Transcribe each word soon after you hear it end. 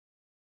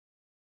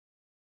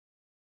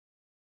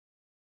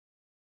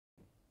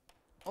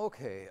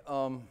Okay,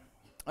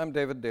 I'm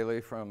David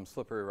Dailey from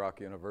Slippery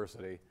Rock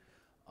University.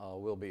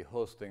 We'll be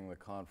hosting the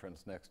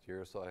conference next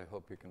year, so I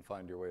hope you can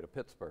find your way to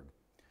Pittsburgh.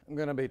 I'm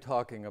going to be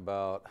talking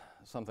about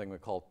something we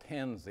call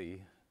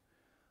tansy,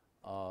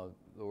 the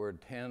word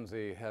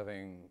tansy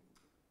having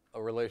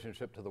a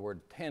relationship to the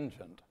word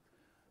tangent,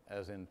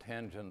 as in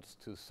tangents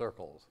to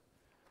circles.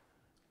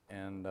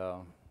 And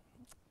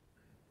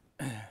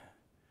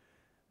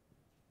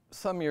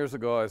some years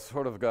ago, I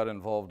sort of got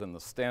involved in the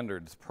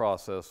standards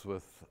process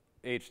with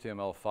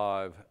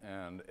HTML5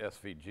 and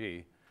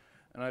SVG,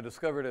 and I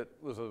discovered it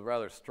was a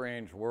rather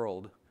strange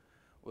world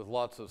with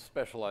lots of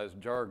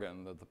specialized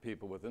jargon that the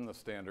people within the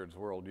standards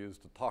world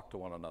used to talk to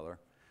one another.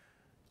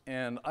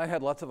 And I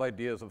had lots of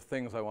ideas of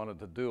things I wanted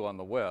to do on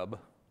the web,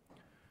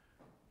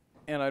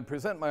 and I'd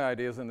present my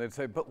ideas and they'd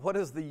say, but what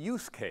is the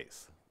use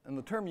case? And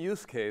the term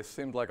use case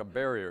seemed like a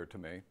barrier to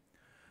me.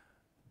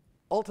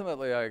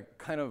 Ultimately, I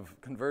kind of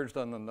converged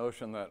on the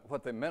notion that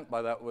what they meant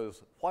by that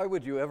was, why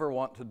would you ever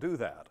want to do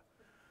that?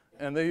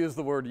 And they used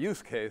the word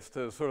use case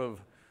to sort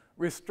of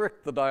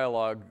restrict the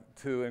dialogue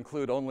to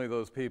include only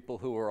those people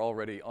who were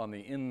already on the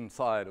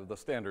inside of the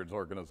standards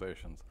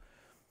organizations.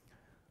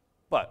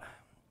 But,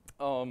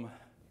 so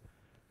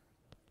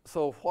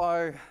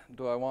why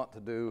do I want to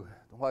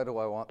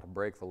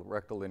break the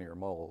rectilinear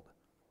mold?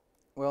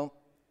 Well,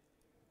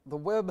 the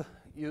web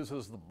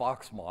uses the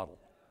box model,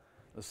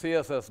 the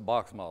CSS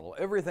box model.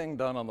 Everything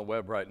done on the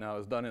web right now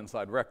is done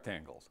inside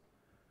rectangles.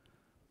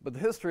 But the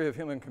history of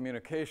human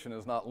communication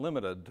is not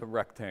limited to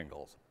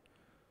rectangles.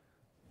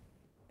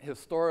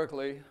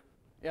 Historically,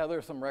 yeah,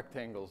 there's some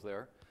rectangles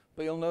there,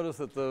 but you'll notice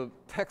that the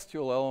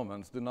textual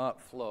elements do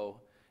not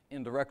flow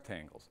into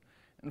rectangles.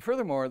 And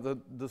furthermore, the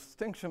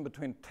distinction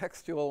between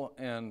textual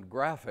and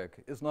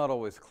graphic is not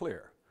always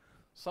clear.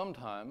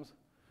 Sometimes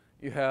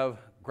you have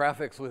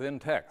graphics within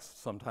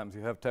text. Sometimes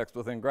you have text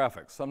within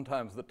graphics.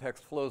 Sometimes the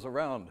text flows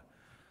around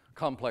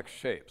complex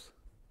shapes.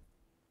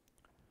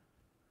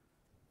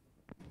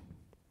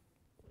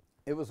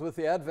 It was with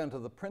the advent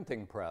of the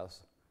printing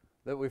press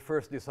that we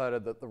first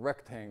decided that the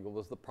rectangle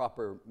was the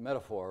proper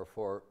metaphor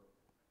for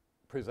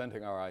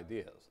presenting our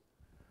ideas.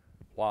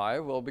 Why?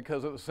 Well,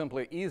 because it was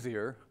simply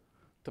easier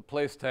to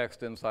place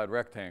text inside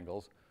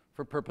rectangles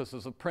for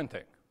purposes of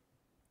printing.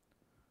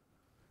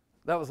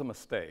 That was a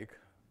mistake,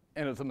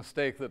 and it's a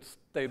mistake that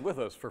stayed with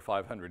us for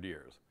 500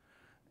 years.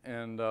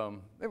 And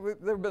there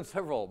have been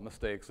several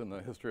mistakes in the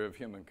history of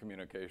human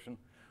communication,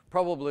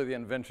 probably the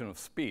invention of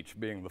speech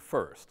being the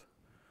first.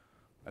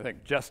 I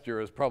think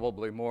gesture is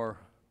probably more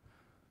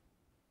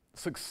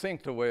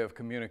succinct a way of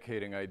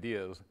communicating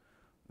ideas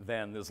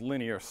than this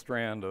linear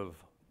strand of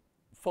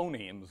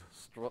phonemes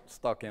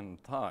stuck in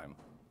time.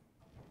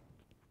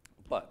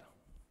 But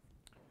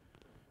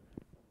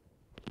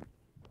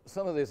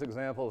some of these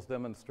examples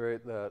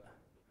demonstrate that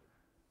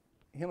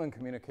human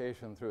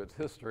communication through its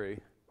history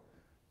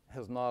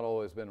has not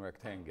always been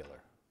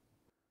rectangular.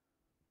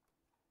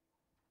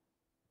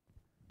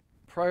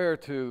 Prior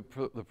to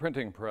the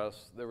printing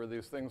press, there were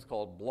these things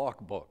called block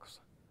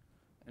books.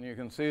 And you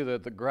can see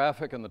that the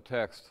graphic and the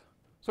text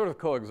sort of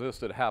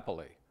coexisted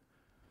happily.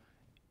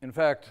 In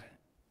fact,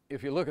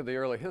 if you look at the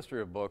early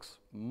history of books,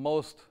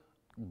 most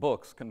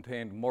books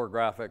contained more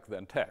graphic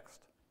than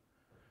text.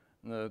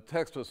 And the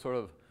text was sort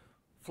of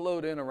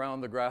flowed in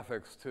around the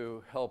graphics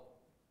to help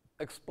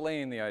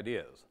explain the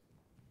ideas.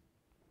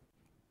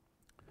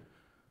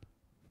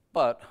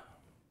 But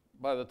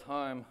by the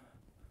time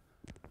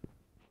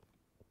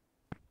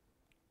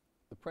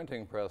the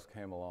printing press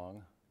came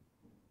along,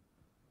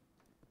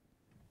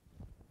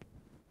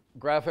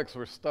 graphics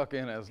were stuck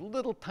in as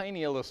little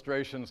tiny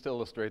illustrations to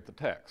illustrate the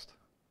text.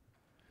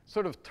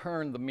 Sort of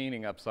turned the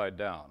meaning upside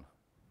down.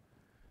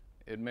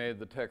 It made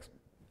the text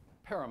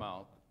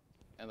paramount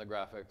and the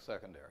graphic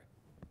secondary.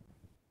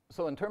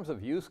 So in terms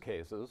of use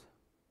cases,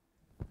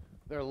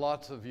 there are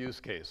lots of use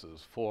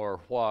cases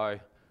for why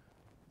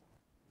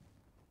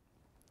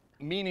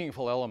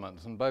meaningful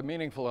elements, and by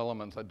meaningful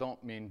elements I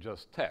don't mean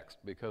just text,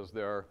 because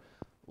there are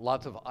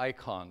lots of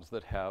icons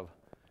that have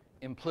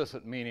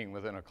implicit meaning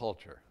within a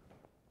culture.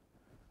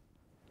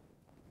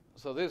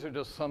 So these are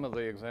just some of the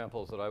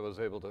examples that I was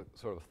able to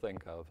sort of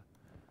think of.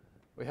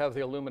 We have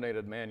the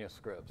illuminated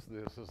manuscripts.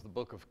 This is the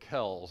Book of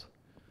Kells.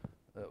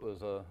 That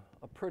was a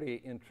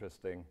pretty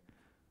interesting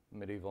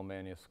medieval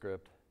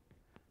manuscript.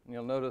 And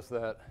you'll notice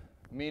that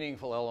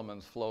meaningful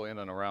elements flow in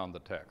and around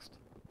the text.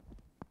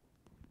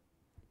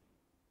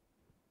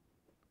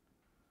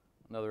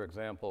 Another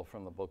example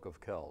from the Book of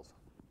Kells.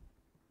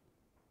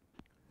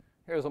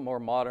 Here's a more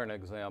modern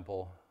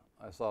example.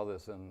 I saw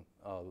this in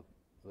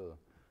the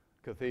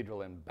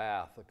cathedral in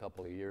Bath a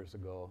couple of years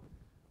ago.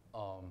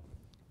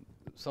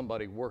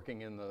 Somebody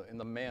working in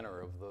the manor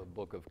of the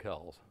Book of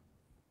Kells.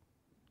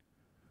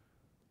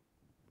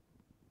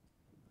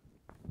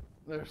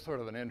 There's sort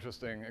of an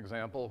interesting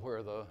example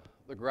where the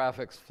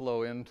graphics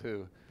flow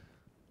into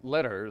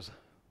letters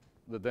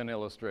that then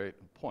illustrate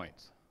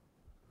points.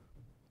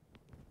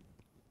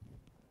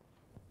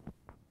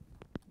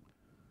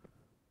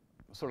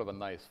 Sort of a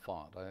nice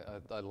font.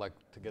 I'd like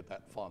to get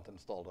that font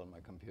installed on my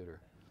computer.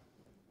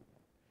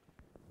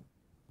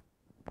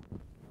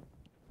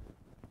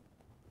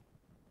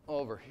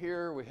 Over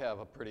here, we have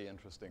a pretty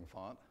interesting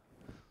font,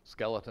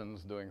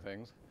 skeletons doing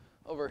things.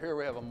 Over here,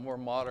 we have a more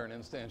modern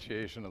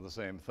instantiation of the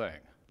same thing,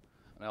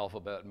 an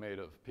alphabet made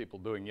of people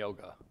doing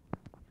yoga.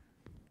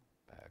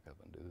 Back up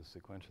and do this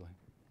sequentially.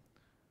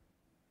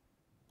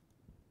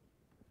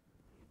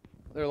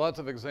 There are lots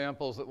of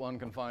examples that one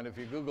can find if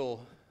you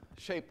Google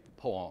shape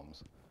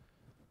poems.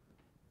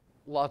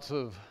 Lots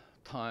of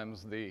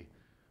times the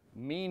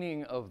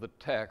meaning of the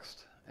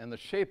text and the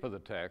shape of the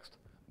text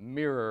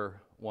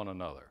mirror one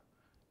another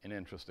in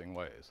interesting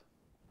ways.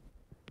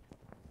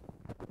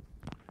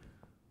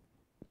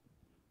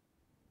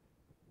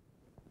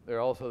 There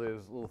are also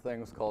these little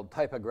things called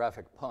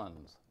typographic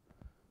puns,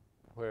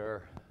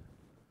 where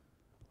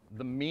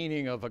the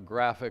meaning of a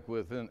graphic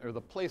within, or the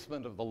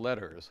placement of the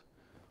letters,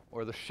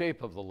 or the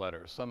shape of the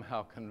letters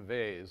somehow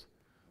conveys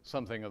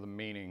something of the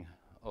meaning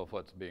of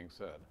what's being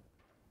said.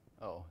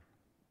 Oh,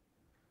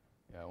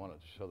 yeah, I wanted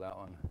to show that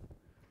one.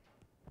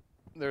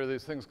 There are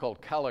these things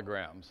called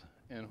callograms,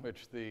 in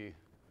which the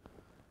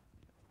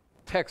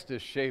text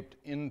is shaped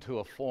into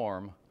a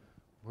form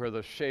where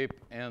the shape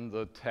and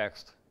the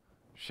text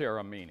share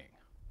a meaning.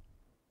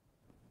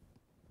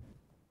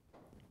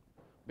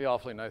 It'd be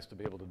awfully nice to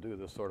be able to do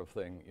this sort of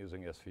thing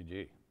using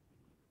SVG.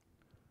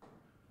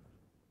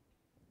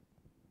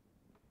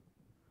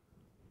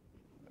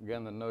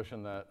 Again, the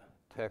notion that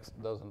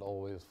text doesn't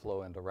always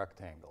flow into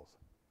rectangles.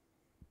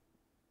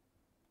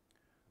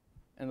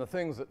 And the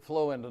things that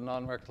flow into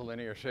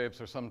non-rectilinear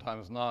shapes are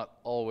sometimes not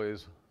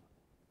always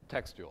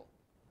textual,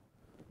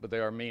 but they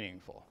are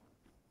meaningful.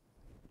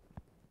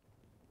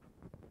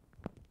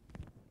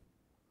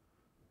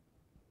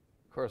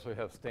 Of course, we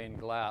have stained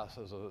glass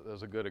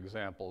as a good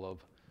example of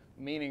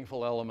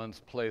meaningful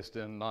elements placed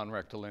in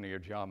non-rectilinear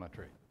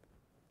geometry.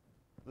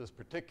 This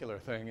particular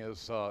thing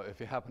is, if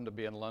you happen to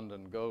be in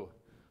London, go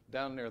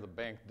down near the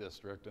Bank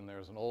District, and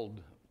there's an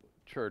old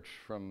church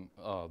from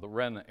the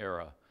Wren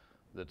era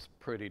that's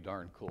pretty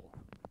darn cool.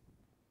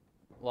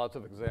 Lots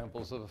of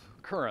examples of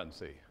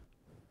currency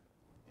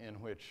in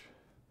which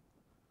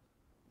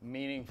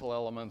meaningful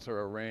elements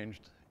are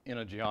arranged in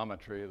a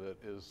geometry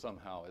that is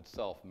somehow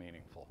itself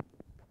meaningful.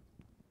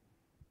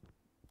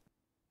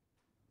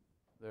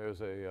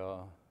 There's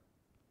an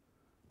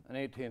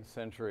 18th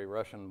century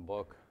Russian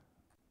book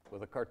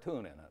with a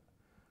cartoon in it.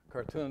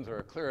 Cartoons are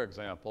a clear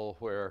example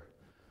where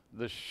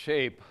the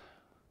shape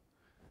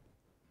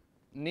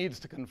needs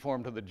to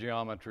conform to the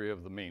geometry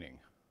of the meaning.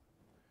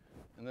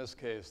 In this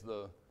case,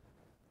 the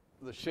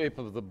shape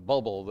of the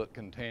bubble that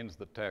contains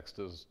the text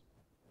is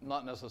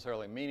not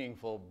necessarily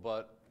meaningful,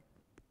 but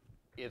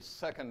it's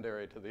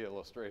secondary to the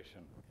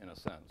illustration in a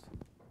sense.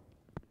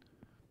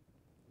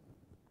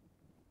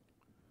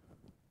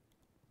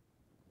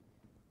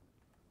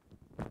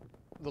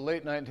 The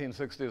late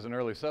 1960s and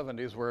early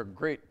 70s were a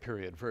great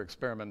period for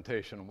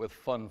experimentation with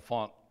fun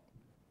font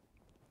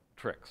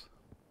tricks.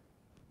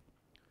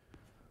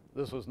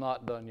 This was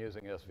not done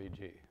using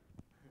SVG.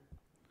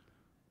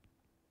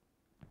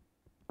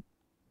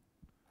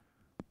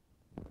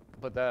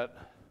 But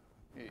that,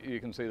 you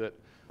can see that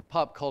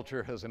pop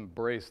culture has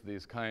embraced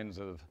these kinds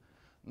of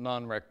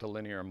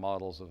non-rectilinear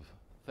models of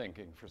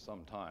thinking for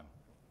some time.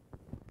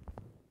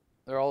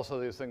 There are also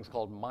these things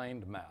called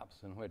mind maps,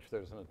 in which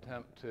there's an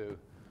attempt to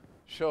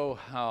show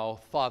how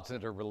thoughts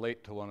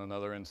interrelate to one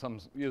another in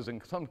using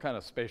some kind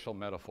of spatial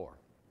metaphor.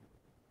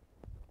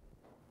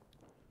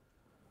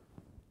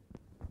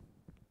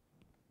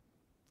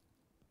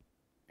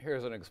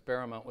 Here's an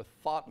experiment with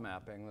thought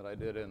mapping that I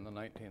did in the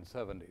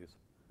 1970s.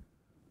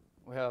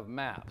 We have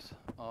maps.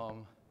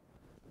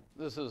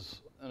 This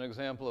is an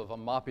example of a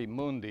Mappi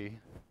Mundi.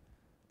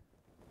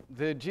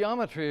 The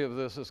geometry of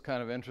this is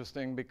kind of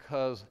interesting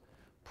because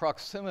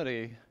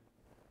proximity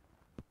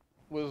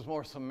was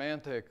more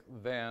semantic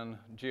than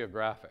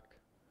geographic.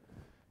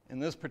 In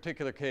this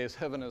particular case,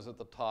 heaven is at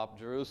the top,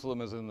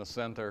 Jerusalem is in the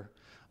center.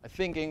 I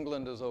think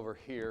England is over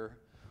here,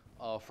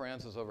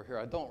 France is over here.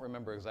 I don't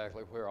remember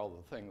exactly where all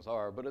the things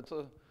are, but it's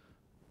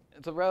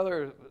a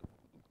rather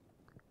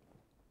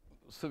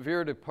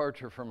severe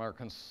departure from our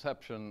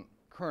conception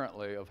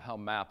currently of how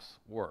maps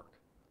work.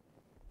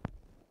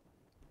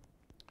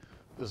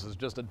 This is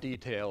just a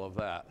detail of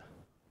that,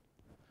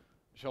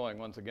 showing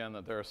once again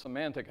that there are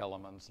semantic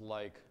elements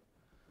like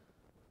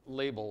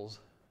labels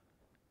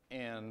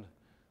and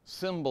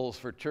symbols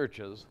for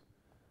churches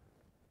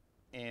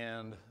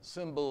and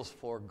symbols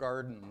for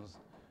gardens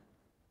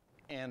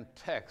and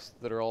text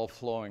that are all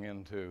flowing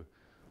into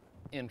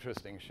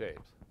interesting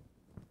shapes.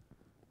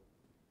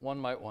 One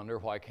might wonder,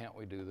 why can't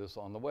we do this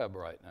on the web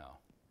right now?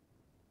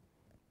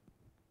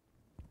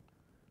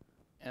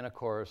 And of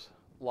course,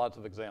 lots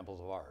of examples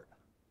of art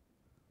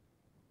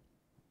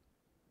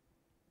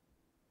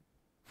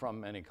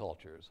from many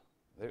cultures.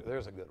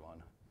 There's a good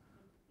one.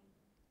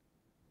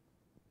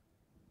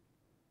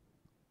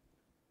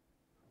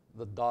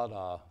 The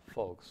Dada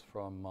folks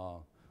from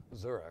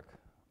Zurich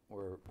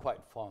were quite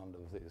fond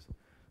of these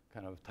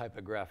kind of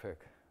typographic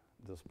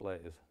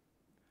displays.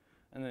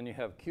 And then you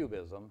have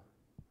Cubism,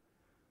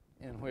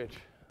 in which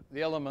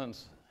the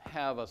elements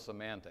have a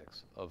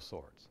semantics of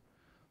sorts.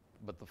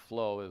 but the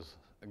flow is,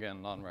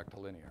 again,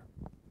 non-rectilinear.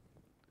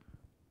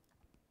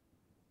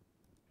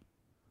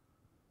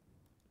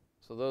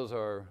 So those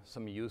are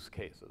some use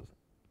cases.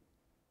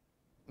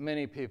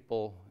 Many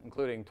people,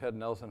 including Ted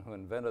Nelson, who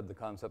invented the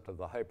concept of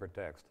the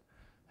hypertext,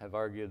 have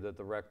argued that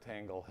the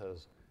rectangle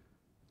has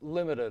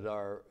limited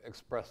our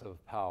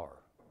expressive power.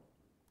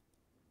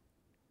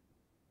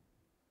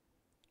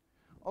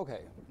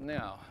 Okay,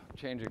 now,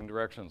 changing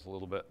directions a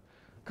little bit.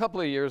 A couple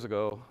of years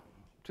ago,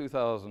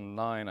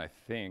 2009, I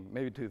think,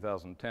 maybe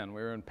 2010,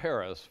 we were in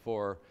Paris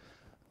for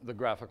the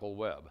graphical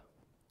web.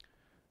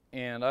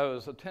 And I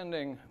was I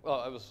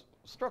was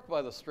struck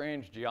by the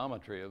strange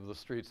geometry of the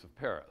streets of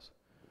Paris.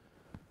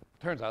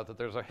 Turns out that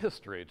there's a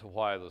history to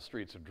why the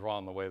streets are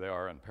drawn the way they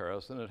are in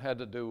Paris, and it had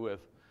to do with,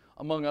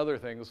 among other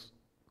things,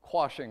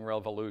 quashing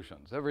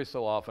revolutions. Every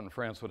so often,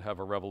 France would have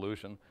a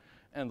revolution,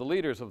 and the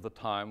leaders of the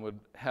time would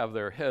have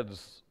their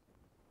heads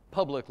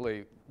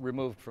publicly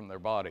removed from their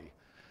body.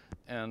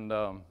 And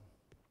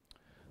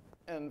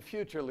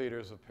future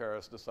leaders of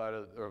Paris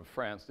decided, or of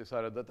France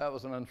decided that that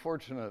was an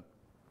unfortunate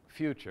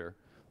future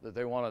that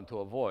they wanted to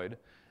avoid.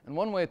 And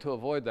one way to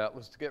avoid that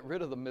was to get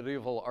rid of the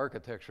medieval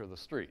architecture of the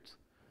streets.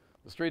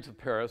 The streets of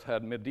Paris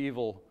had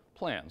medieval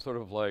plans, sort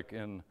of like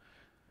in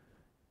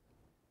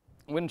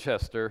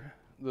Winchester,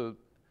 the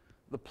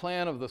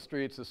plan of the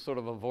streets is sort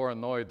of a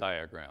Voronoi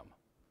diagram.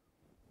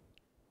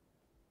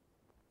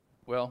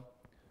 Well,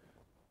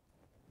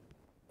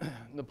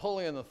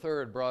 Napoleon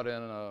III brought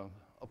in a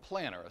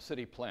planner, a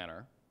city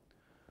planner.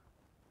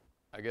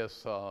 I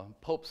guess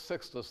Pope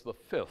Sixtus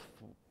V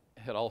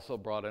had also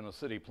brought in a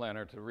city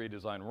planner to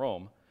redesign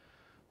Rome.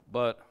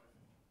 But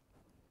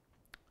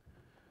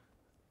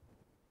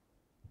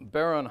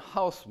Baron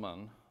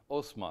Haussmann,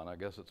 I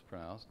guess it's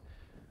pronounced,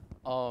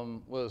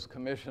 was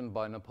commissioned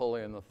by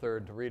Napoleon III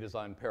to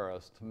redesign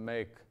Paris to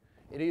make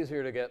it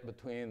easier to get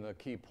between the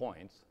key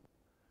points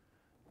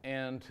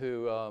and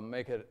to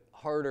make it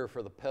harder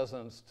for the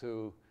peasants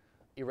to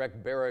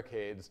erect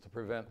barricades to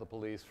prevent the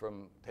police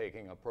from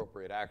taking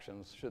appropriate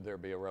actions should there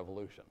be a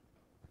revolution.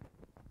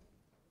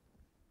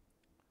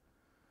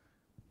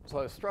 So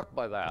I was struck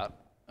by that,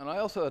 and I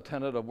also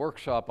attended a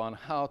workshop on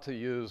how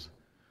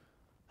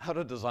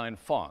to design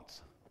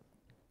fonts.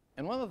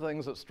 And one of the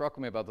things that struck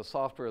me about the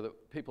software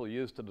that people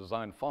use to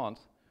design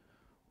fonts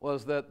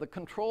was that the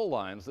control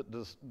lines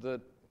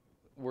that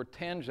were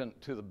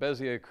tangent to the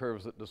Bezier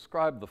curves that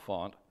described the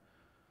font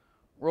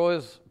were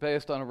always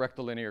based on a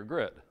rectilinear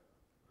grid.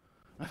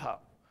 I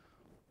thought,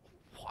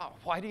 wow,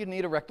 why do you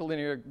need a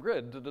rectilinear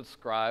grid to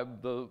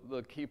describe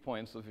the key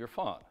points of your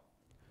font?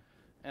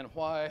 And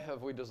why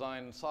have we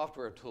designed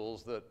software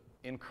tools that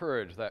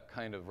encourage that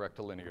kind of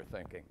rectilinear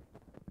thinking?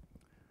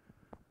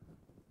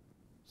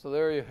 So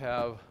there you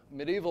have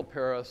medieval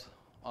Paris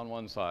on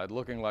one side,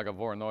 looking like a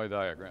Voronoi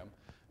diagram,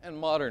 and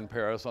modern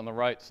Paris on the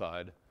right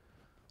side,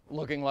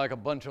 looking like a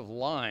bunch of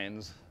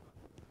lines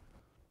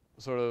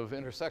sort of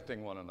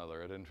intersecting one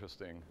another at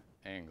interesting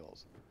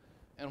angles.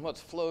 And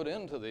what's flowed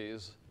into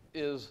these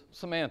is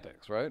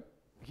semantics, right?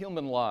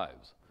 Human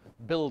lives,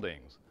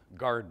 buildings,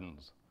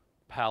 gardens,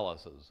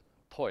 palaces,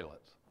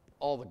 toilets,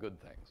 all the good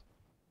things.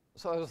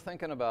 So I was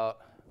thinking about,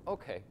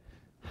 okay,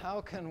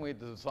 how can we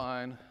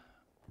design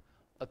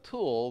a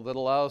tool that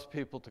allows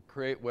people to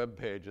create web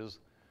pages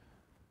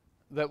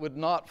that would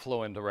not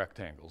flow into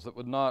rectangles, that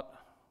would not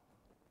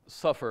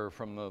suffer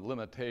from the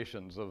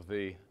limitations of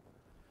the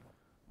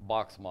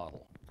box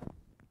model?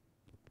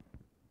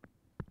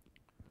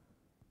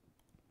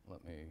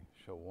 Let me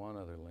show one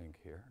other link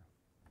here.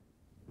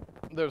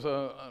 There's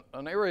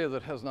an area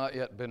that has not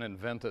yet been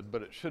invented,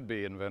 but it should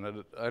be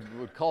invented. I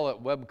would call it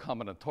web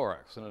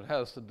combinatorics, and it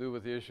has to do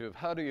with the issue of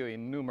how do you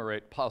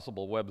enumerate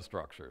possible web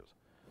structures.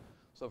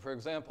 So for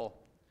example,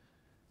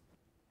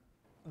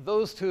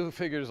 those two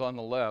figures on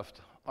the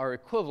left are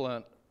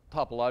equivalent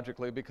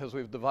topologically because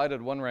we've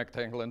divided one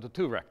rectangle into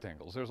two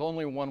rectangles. There's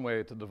only one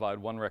way to divide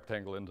one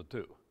rectangle into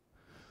two.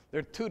 There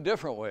are two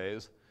different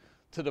ways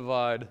to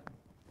divide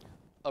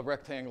a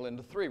rectangle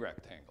into three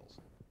rectangles.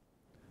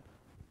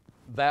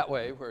 That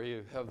way, where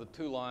you have the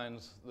two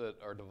lines that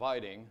are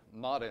dividing,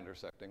 not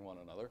intersecting one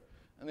another,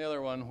 and the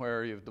other one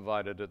where you've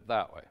divided it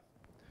that way.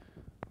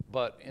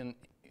 But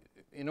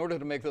in order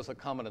to make this a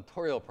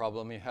combinatorial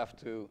problem, you have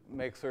to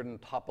make certain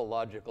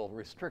topological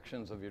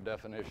restrictions of your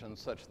definition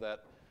such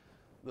that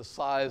the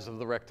size of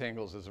the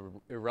rectangles is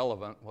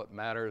irrelevant. What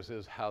matters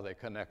is how they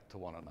connect to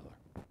one another.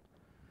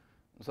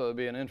 So it'd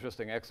be an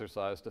interesting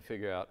exercise to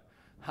figure out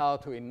how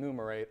to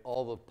enumerate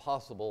all the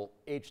possible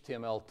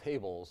HTML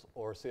tables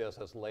or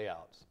CSS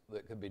layouts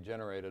that could be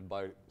generated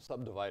by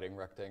subdividing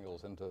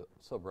rectangles into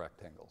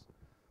subrectangles.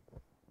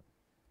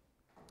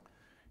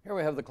 Here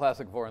we have the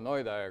classic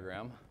Voronoi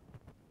diagram.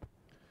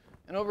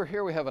 And over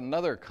here we have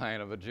another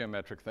kind of a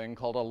geometric thing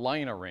called a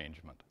line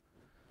arrangement.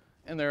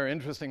 And there are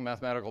interesting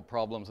mathematical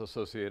problems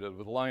associated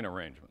with line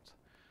arrangements.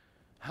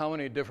 How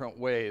many different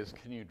ways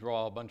can you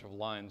draw a bunch of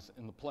lines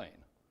in the plane?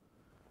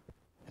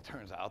 It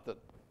turns out that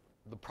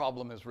the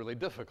problem is really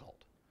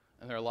difficult.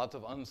 And there are lots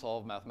of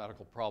unsolved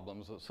mathematical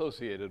problems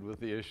associated with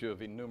the issue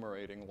of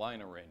enumerating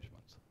line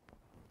arrangements.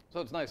 So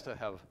it's nice to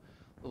have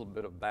a little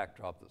bit of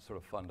backdrop that's sort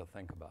of fun to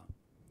think about.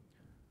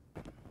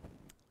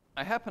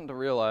 I happen to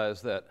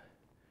realize that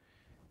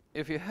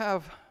if you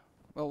have,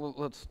 well,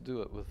 let's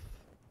do it with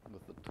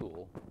the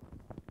tool.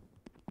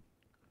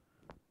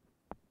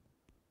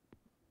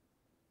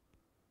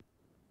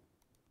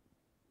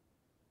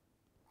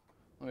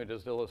 Let me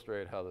just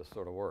illustrate how this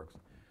sort of works.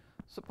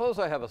 Suppose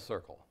I have a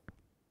circle.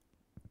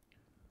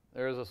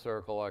 There's a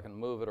circle. I can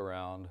move it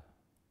around.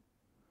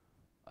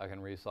 I can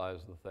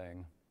resize the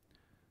thing.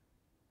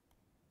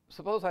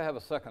 Suppose I have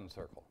a second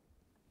circle.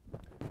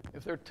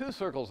 If there are two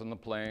circles in the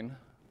plane,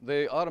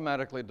 they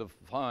automatically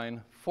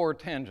define 4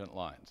 tangent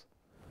lines,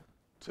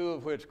 2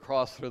 of which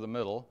cross through the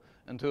middle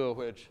and 2 of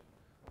which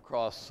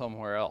cross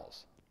somewhere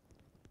else.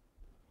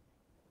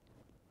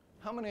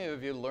 How many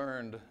of you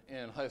learned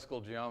in high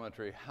school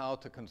geometry how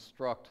to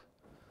construct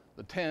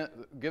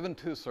given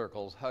 2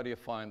 circles, how do you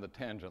find the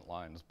tangent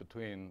lines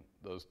between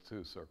those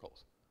 2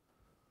 circles?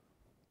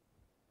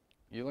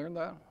 You learned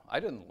that? I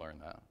didn't learn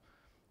that.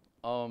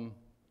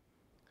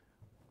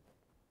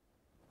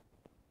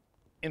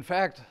 In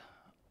fact,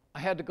 I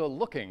had to go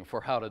looking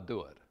for how to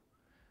do it.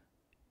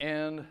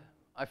 And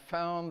I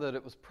found that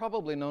it was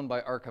probably known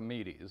by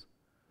Archimedes,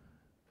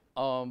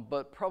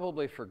 but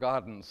probably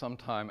forgotten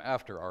sometime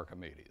after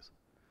Archimedes.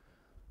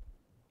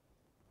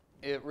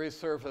 It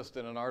resurfaced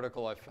in an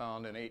article I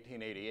found in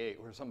 1888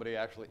 where somebody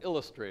actually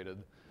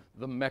illustrated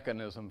the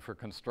mechanism for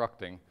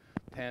constructing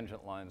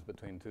tangent lines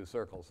between 2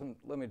 circles. And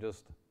let me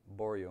just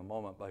bore you a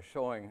moment by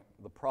showing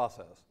the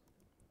process.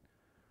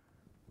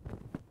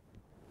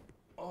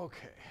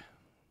 Okay.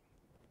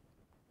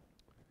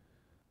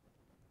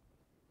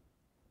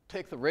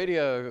 Take the radii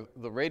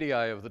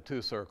of the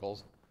 2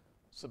 circles,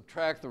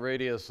 subtract the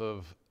radius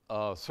of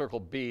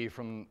circle B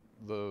from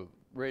the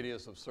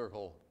radius of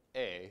circle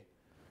A,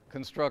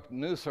 construct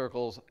new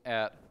circles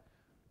at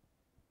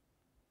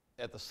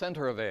the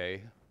center of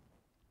A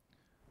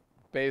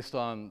based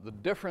on the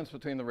difference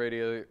between the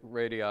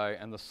radii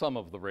and the sum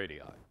of the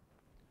radii.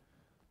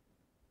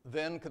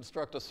 Then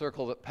construct a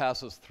circle that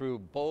passes through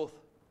both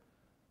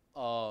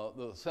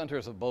the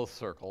centers of both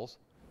circles,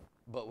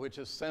 but which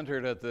is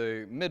centered at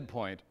the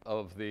midpoint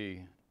of the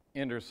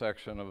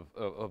intersection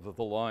of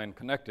the line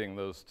connecting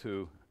those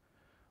 2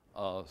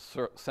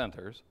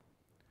 centers.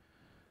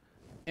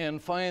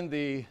 And find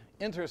the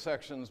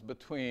intersections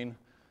between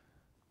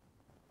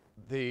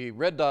the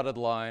red dotted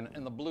line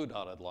and the blue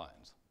dotted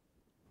lines.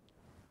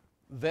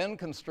 Then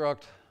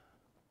construct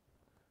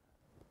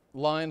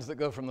lines that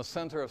go from the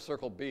center of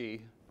circle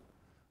B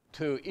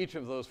to each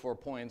of those 4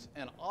 points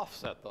and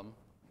offset them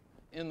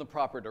in the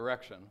proper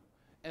direction.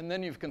 And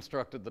then you've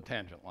constructed the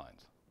tangent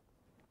lines.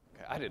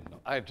 Okay, I didn't know.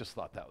 I just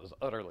thought that was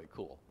utterly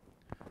cool.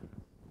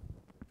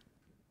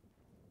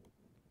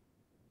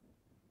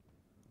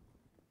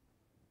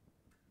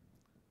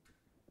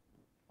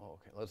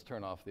 Okay, let's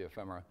turn off the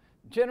ephemera.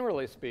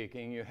 Generally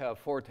speaking, you have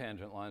 4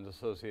 tangent lines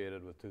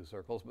associated with 2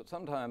 circles, but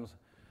sometimes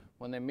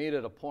when they meet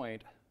at a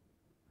point,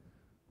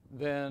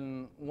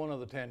 then one of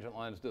the tangent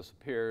lines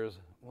disappears.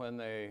 When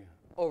they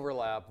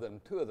overlap,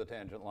 then 2 of the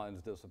tangent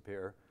lines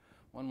disappear.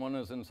 When one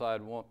is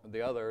inside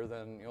the other,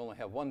 then you only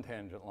have 1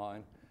 tangent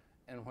line.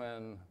 And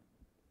when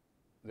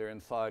they're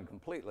inside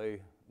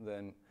completely,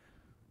 then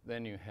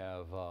you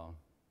have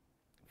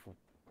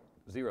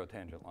 0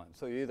 tangent lines.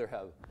 So you either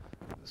have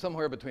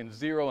somewhere between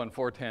 0 and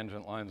 4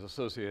 tangent lines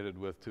associated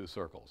with 2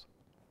 circles.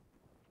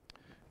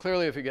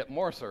 Clearly, if you get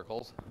more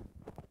circles,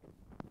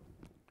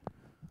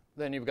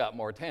 then you've got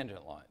more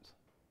tangent lines.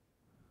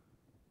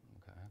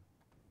 Okay.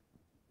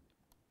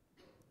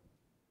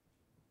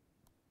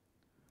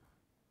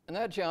 And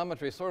that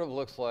geometry sort of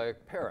looks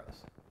like Paris.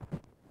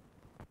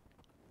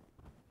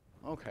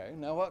 Okay,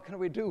 now what can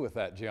we do with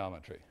that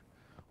geometry?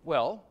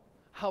 Well,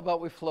 how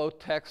about we flow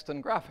text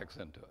and graphics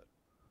into it?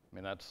 I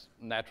mean, that's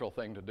a natural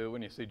thing to do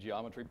when you see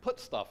geometry. Put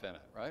stuff in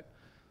it, right?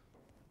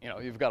 You know,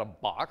 you've got a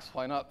box.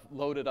 Why not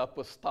load it up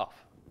with stuff?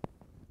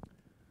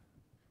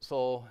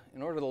 So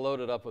in order to load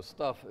it up with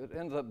stuff, it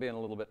ends up being a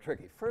little bit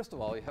tricky. First of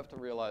all, you have to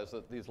realize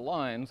that these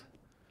lines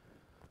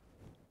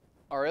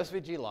are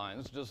SVG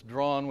lines just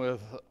drawn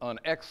with an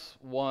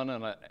x1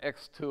 and an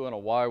x2 and a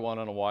y1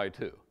 and a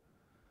y2.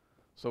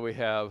 So we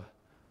have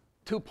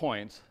 2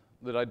 points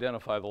that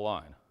identify the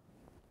line.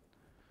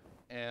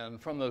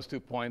 And from those 2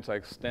 points, I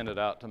extend it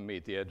out to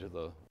meet the edge of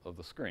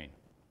the screen.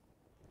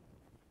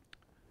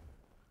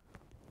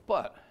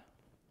 But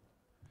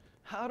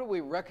how do we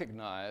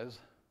recognize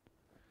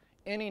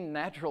any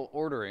natural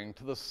ordering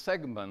to the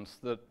segments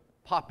that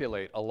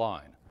populate a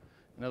line?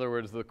 In other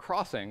words, the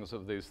crossings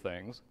of these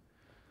things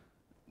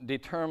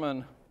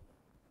determine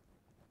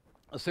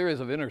a series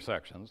of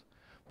intersections,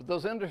 but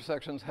those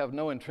intersections have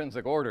no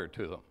intrinsic order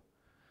to them.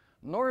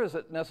 Nor is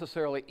it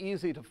necessarily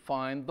easy to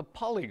find the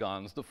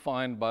polygons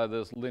defined by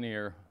this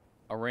linear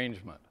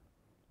arrangement.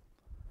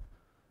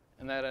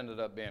 And that ended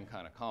up being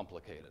kind of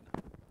complicated.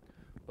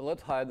 But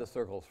let's hide the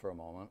circles for a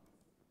moment.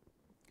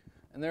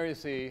 And there you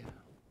see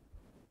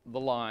the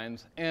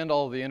lines and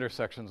all the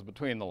intersections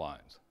between the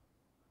lines.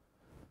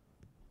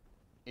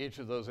 Each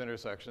of those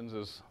intersections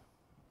is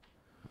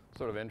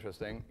sort of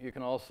interesting. You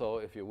can also,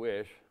 if you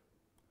wish,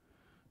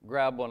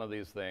 grab one of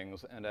these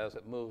things, and as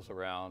it moves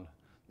around,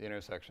 the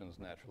intersections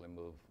naturally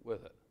move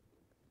with it.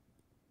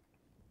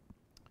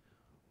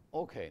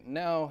 Okay,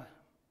 now,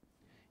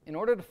 in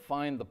order to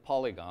find the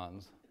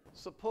polygons,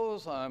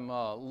 suppose I'm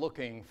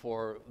looking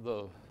for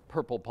the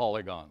purple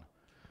polygon.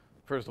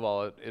 First of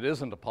all, it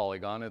isn't a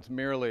polygon, it's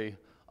merely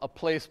a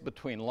place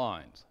between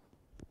lines.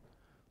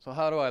 So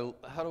how do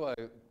I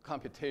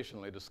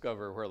computationally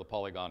discover where the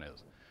polygon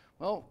is?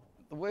 Well,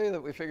 the way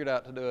that we figured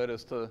out to do it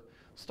is to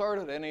start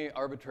at any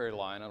arbitrary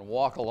line and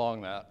walk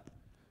along that.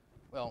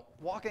 Well,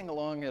 walking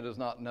along it is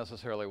not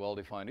necessarily well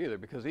defined either,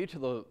 because each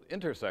of the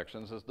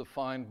intersections is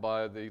defined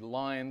by the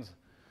lines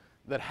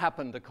that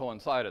happen to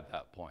coincide at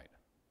that point.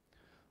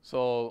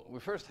 So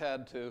we first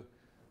had to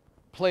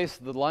place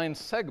the line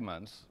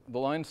segments. The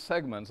line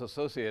segments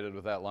associated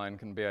with that line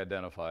can be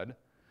identified,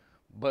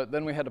 but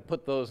then we had to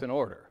put those in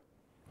order.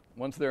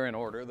 Once they're in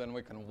order, then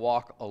we can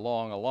walk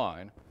along a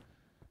line.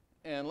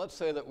 And let's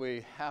say that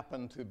we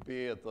happen to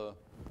be at the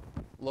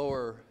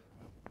lower,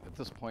 at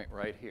this point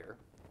right here.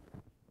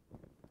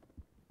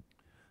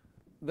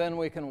 Then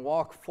we can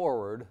walk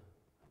forward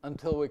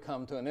until we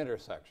come to an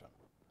intersection.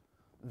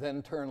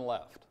 Then turn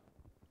left.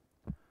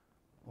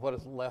 What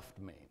does left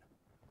mean?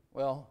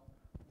 Well,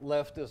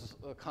 left is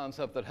a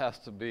concept that has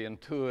to be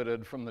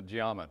intuited from the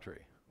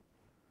geometry.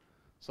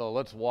 So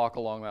let's walk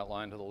along that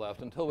line to the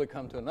left until we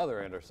come to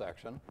another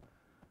intersection,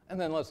 and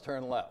then let's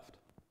turn left.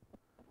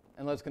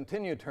 And let's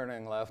continue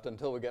turning left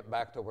until we get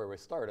back to where we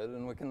started,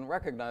 and we can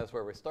recognize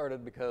where we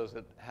started because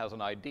it has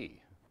an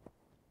ID.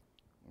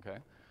 Okay?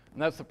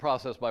 And that's the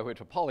process by which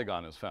a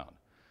polygon is found.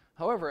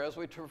 However, as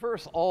we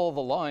traverse all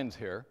the lines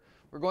here,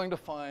 we're going to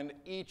find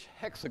each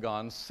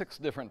hexagon 6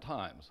 different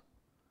times.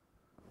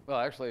 Well,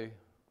 actually,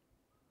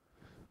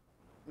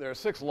 there are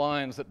 6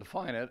 lines that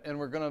define it, and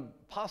we're going to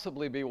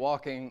possibly be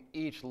walking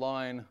each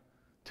line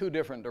 2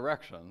 different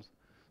directions.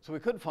 So we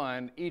could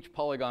find each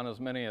polygon as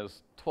many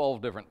as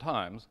 12 different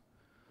times,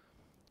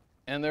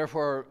 and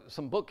therefore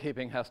some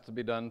bookkeeping has to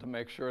be done to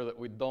make sure that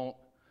we don't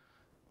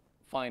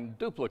find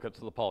duplicates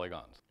of the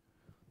polygons.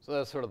 So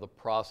that's sort of the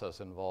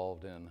process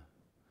involved in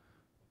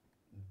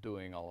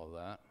doing all of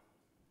that.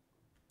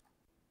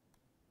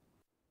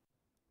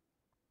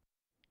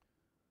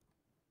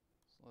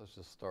 So let's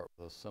just start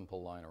with a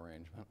simple line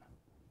arrangement.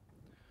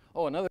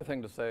 Oh, another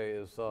thing to say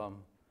is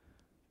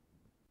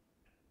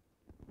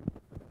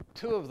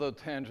 2 of the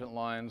tangent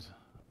lines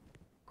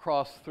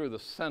cross through the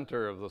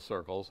center of the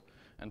circles,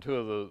 and 2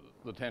 of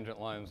the tangent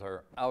lines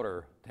are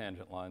outer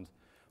tangent lines.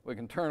 We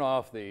can turn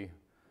off the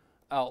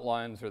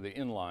outlines or the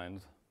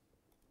inlines.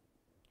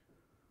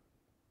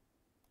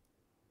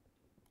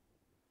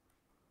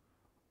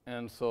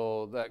 And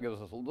so that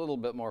gives us a little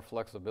bit more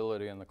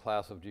flexibility in the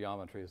class of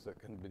geometries that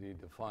can be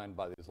defined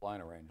by these line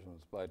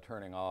arrangements by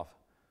turning off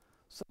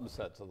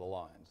subsets of the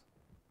lines.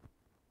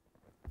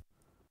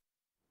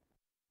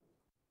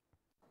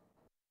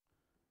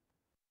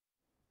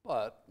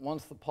 But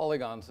once the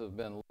polygons have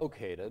been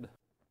located,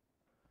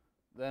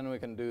 then we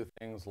can do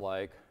things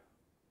like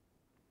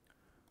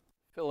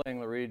filling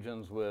the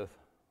regions with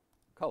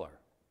color.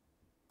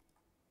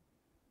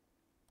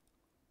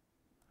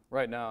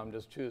 Right now, I'm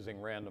just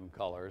choosing random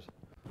colors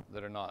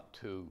that are not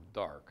too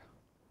dark.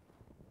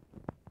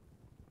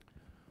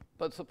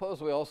 But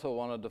suppose we also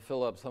wanted to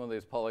fill up some of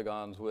these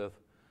polygons with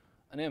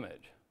an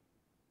image.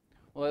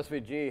 Well,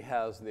 SVG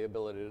has the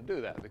ability to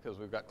do that because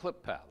we've got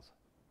clip paths.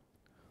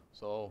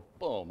 So,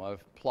 boom,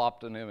 I've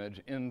plopped an image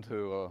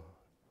into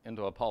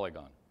a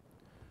polygon.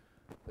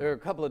 There are a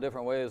couple of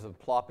different ways of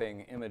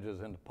plopping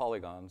images into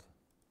polygons.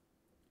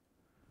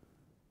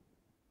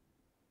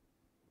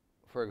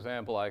 For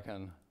example, I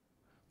can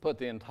put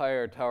the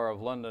entire Tower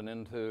of London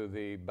into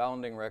the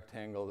bounding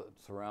rectangle that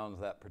surrounds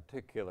that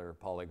particular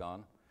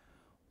polygon.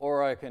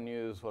 Or I can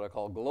use what I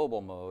call global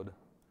mode,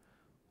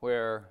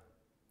 where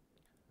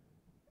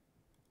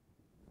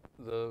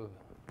the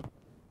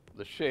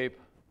shape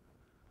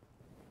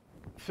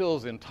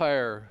fills the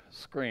entire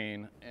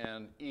screen,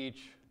 and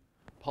each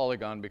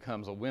polygon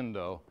becomes a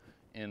window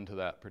into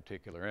that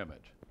particular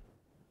image.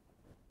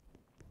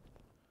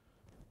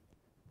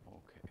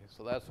 Okay,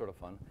 so that's sort of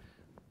fun.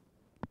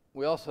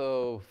 We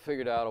also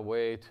figured out a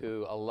way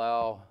to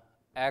allow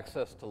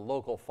access to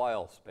local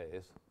file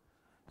space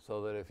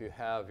so that if you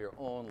have your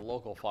own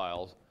local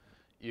files,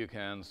 you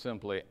can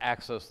simply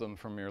access them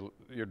from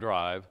your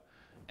drive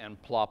and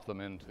plop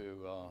them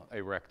into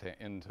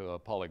a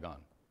polygon.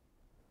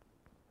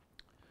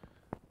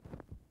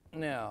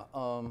 Now,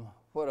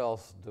 what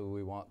else do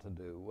we want to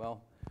do?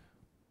 Well,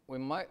 we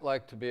might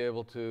like to be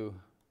able to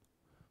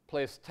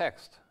place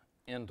text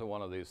into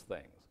one of these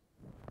things.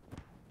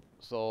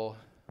 So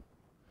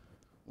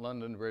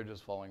London Bridge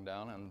is falling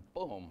down, and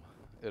boom,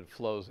 it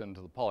flows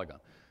into the polygon.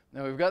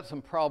 Now, we've got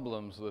some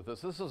problems with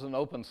this. This is an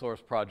open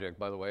source project,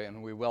 by the way,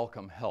 and we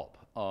welcome help.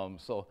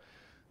 So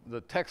the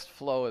text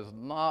flow is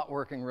not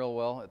working real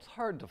well. It's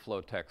hard to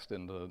flow text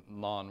into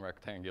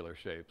non-rectangular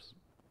shapes.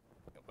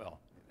 Well,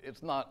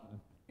 it's not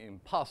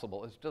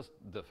impossible, it's just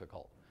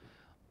difficult.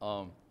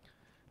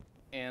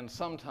 And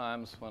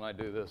sometimes when I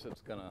do this,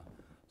 it's going to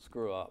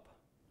screw up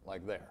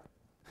like there.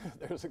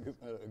 There's a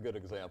good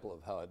example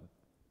of how it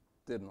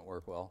didn't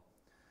work well.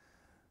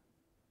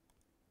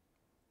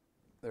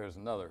 There's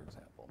another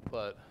example,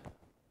 but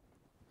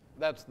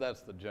that's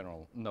the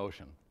general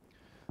notion.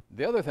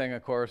 The other thing,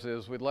 of course,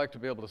 is we'd like to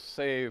be able to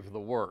save the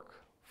work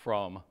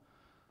from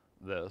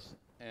this.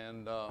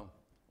 And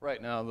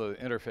right now, the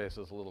interface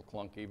is a little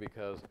clunky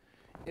because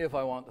if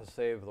I want to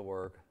save the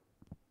work,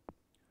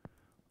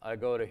 I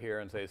go to here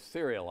and say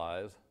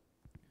serialize,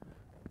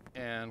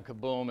 and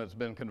kaboom, it's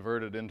been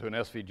converted into an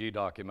SVG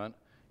document.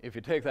 If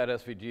you take that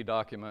SVG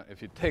document, if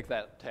you take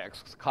that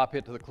text, copy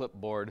it to the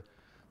clipboard,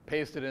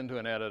 paste it into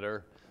an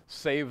editor,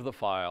 save the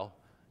file,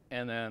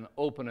 and then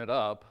open it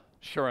up,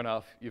 sure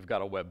enough, you've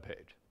got a web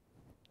page.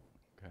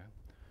 Okay?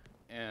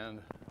 And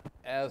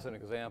as an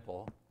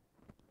example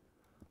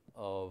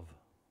of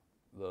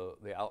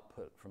the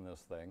output from this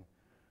thing,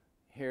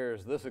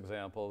 here's this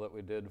example that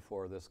we did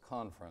for this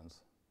conference.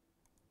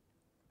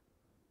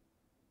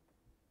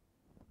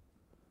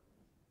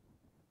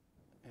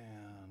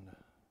 And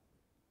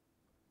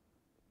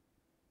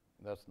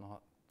that's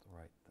not the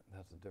right,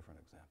 that's a different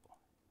example.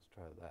 Let's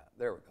try that.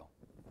 There we go.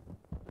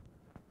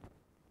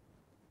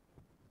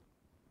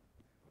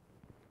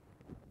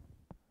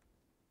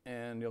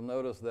 And you'll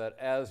notice that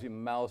as you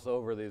mouse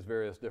over these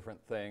various different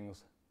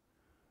things,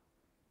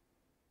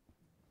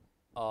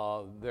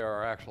 there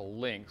are actual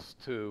links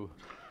to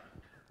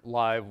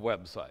live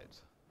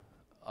websites.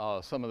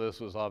 Some of this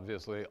was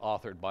obviously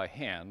authored by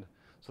hand.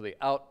 So the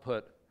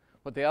output,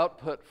 what the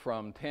output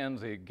from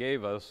Tansy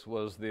gave us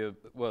was the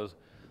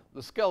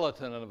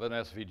skeleton of an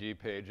SVG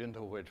page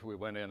into which we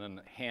went in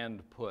and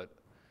hand put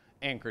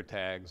anchor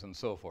tags and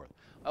so forth.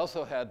 I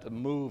also had to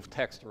move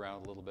text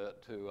around a little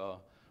bit to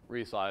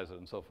resize it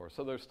and so forth.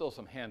 So there's still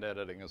some hand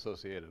editing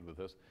associated with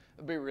this.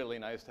 It'd be really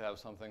nice to have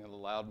something that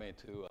allowed me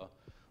to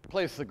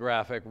place the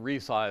graphic,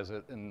 resize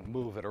it, and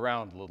move it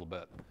around a little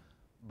bit.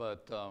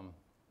 But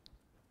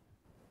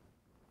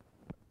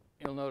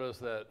you'll notice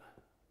that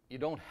you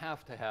don't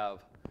have to have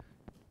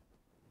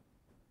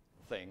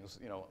things,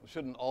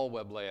 shouldn't all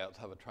web layouts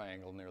have a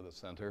triangle near the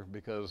center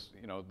because,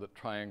 the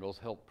triangles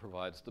help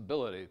provide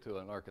stability to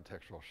an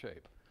architectural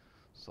shape.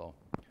 So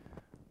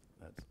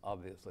that's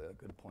obviously a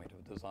good point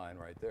of design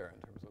right there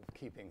in terms of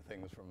keeping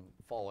things from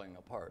falling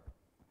apart.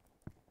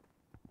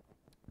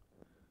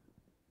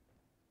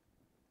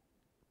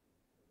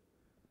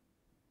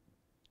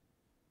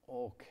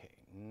 Okay,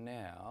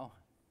 now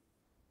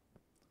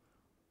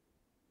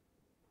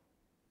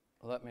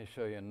let me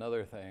show you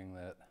another thing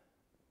that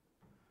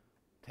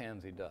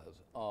Tansy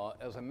does.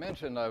 As I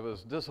mentioned, I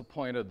was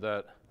disappointed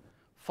that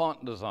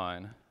font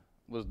design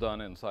was done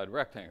inside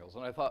rectangles.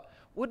 And I thought,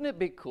 wouldn't it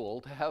be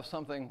cool to have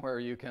something where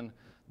you can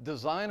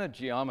design a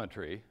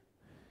geometry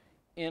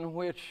in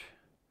which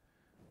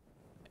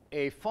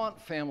a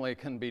font family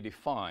can be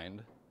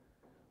defined,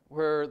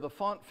 where the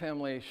font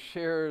family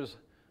shares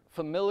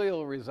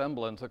familial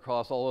resemblance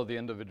across all of the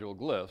individual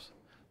glyphs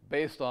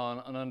based on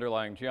an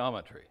underlying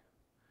geometry,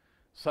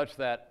 such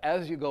that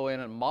as you go in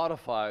and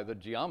modify the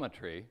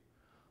geometry,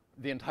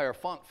 the entire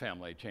font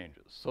family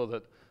changes, so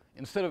that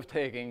instead of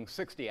taking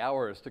 60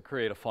 hours to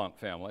create a font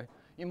family,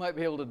 you might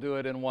be able to do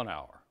it in 1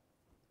 hour.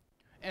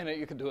 And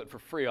you can do it for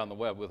free on the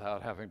web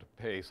without having to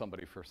pay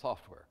somebody for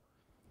software.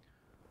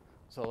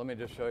 So let me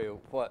just show you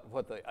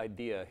what the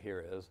idea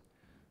here is.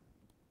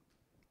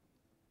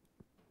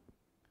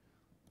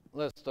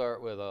 Let's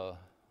start with a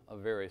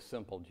very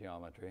simple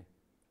geometry.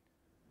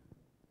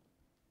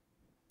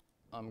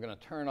 I'm going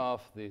to turn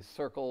off the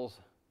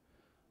circles.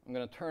 I'm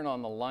going to turn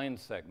on the line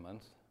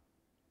segments.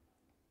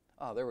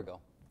 Ah, there we go.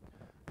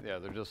 Yeah,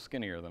 they're just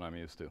skinnier than I'm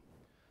used to.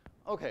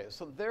 Okay,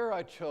 so there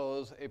I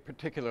chose a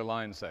particular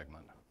line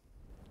segment.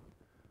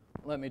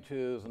 Let me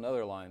choose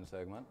another line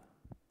segment,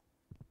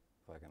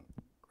 if I can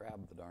grab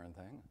the darn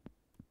thing.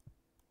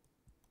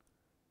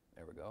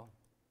 There we go.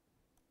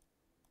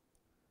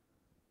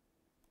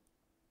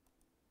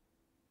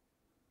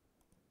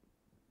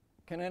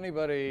 Can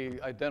anybody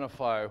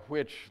identify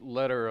which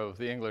letter of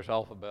the English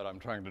alphabet I'm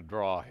trying to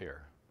draw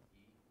here?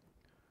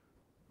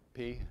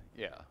 P?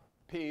 Yeah.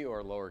 P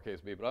or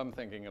lowercase b, but I'm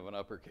thinking of an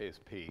uppercase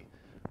P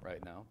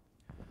right now.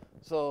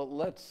 So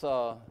let's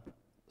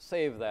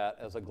save that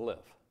as a glyph.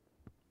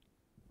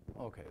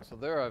 Okay, so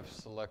there I've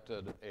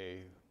selected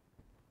a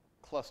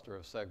cluster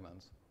of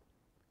segments.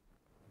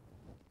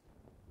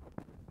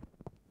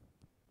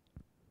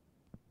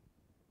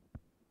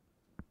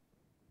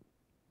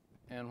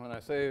 And when I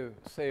say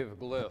save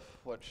glyph,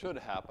 what should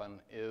happen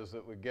is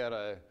that we get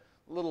a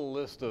little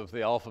list of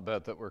the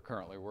alphabet that we're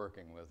currently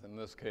working with. In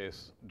this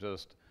case,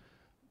 just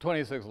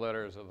 26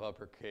 letters of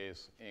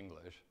uppercase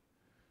English.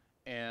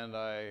 And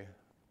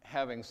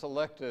having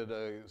selected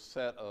a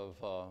set of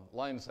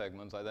line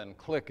segments, I then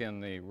click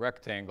in the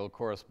rectangle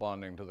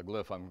corresponding to the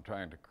glyph I'm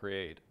trying to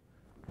create.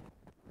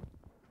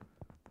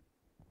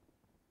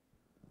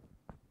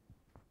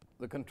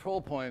 The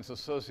control points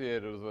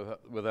associated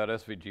with that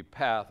SVG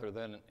path are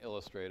then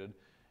illustrated,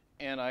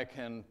 and I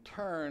can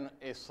turn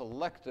a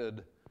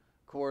selected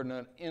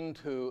coordinate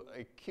into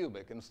a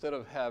cubic. Instead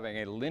of having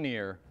a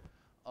linear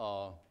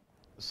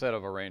set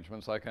of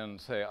arrangements, I can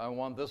say I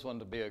want this one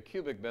to be a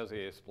cubic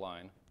Bezier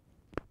spline.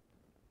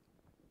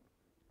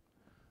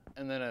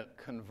 And then it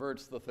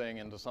converts the thing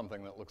into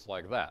something that looks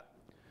like that.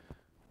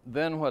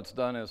 Then what's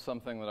done is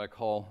something that I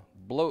call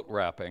bloat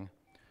wrapping.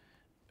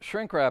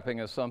 Shrink wrapping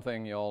is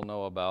something you all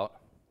know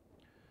about.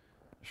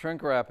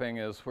 Shrink wrapping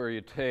is where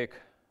you take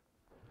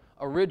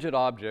a rigid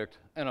object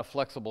and a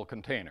flexible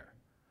container,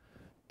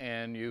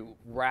 and you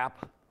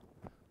wrap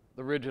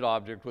the rigid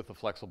object with the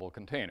flexible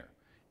container.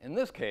 In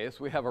this case,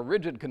 we have a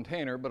rigid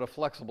container but a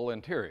flexible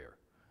interior.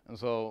 And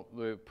so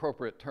the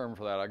appropriate term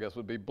for that, I guess,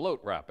 would be bloat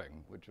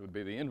wrapping, which would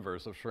be the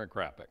inverse of shrink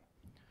wrapping.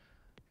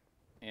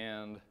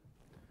 And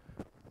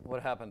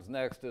what happens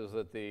next is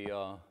that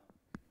the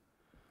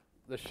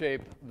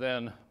shape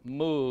then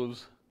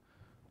moves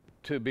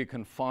to be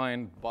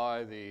confined by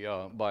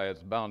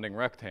its bounding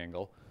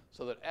rectangle,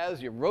 so that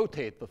as you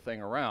rotate the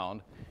thing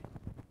around,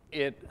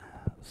 it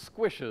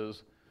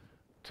squishes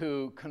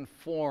to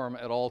conform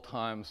at all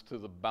times to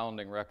the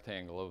bounding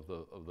rectangle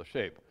of the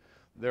shape.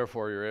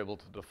 Therefore, you're able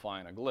to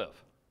define a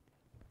glyph.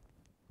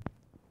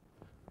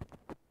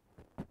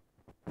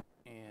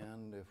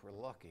 And if we're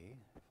lucky,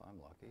 if I'm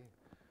lucky,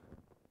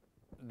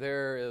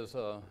 there is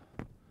a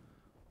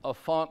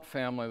font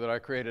family that I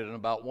created in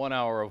about 1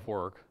 hour of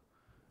work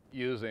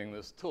using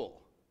this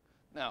tool.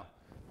 Now,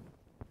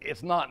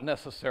 it's not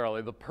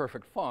necessarily the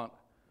perfect font,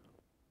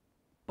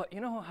 but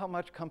you know how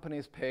much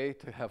companies pay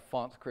to have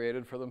fonts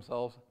created for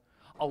themselves?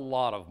 A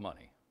lot of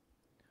money.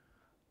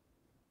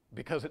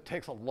 Because it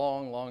takes a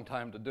long, long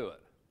time to do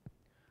it.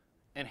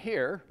 And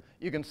here,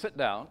 you can sit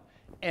down,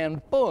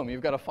 and boom,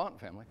 you've got a font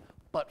family.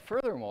 But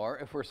furthermore,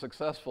 if we're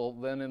successful,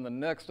 then in the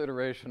next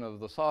iteration of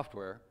the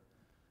software,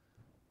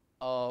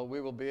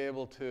 we will be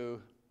able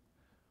to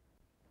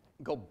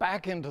go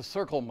back into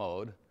circle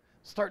mode,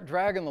 start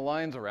dragging the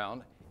lines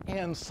around,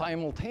 and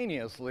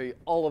simultaneously,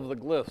 all of the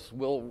glyphs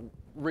will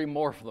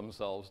remorph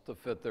themselves to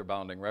fit their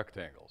bounding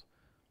rectangles,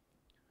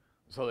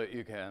 so that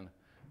you can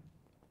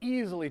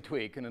easily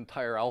tweak an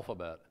entire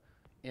alphabet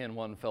in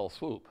one fell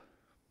swoop.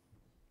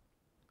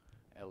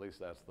 At least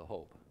that's the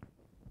hope.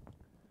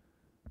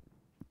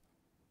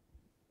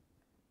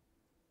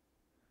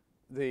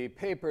 The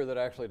paper that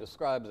actually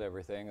describes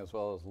everything, as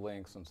well as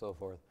links and so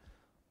forth,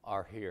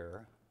 are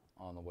here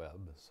on the web.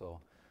 So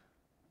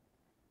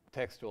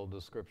textual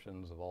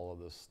descriptions of all of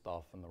this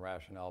stuff and the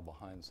rationale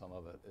behind some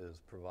of it is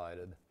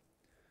provided.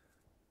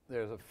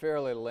 There's a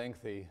fairly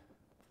lengthy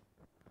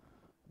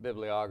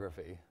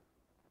bibliography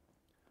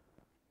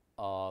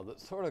that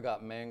sort of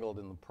got mangled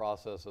in the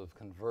process of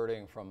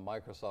converting from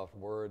Microsoft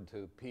Word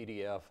to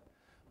PDF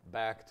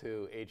back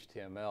to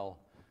HTML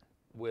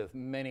with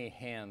many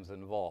hands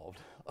involved.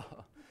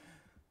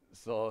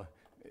 So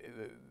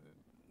the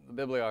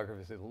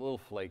bibliography is a little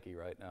flaky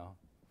right now.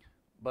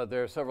 But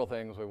there are several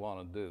things we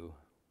want to do.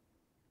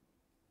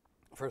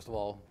 First of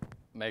all,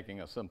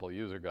 making a simple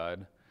user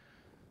guide.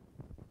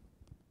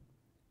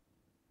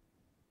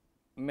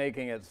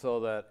 Making it so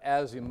that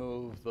as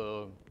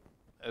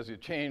you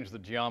change the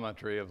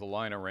geometry of the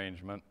line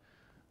arrangement,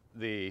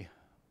 the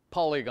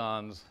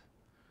polygons,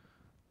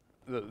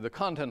 the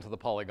content of the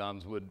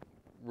polygons would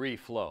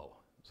reflow,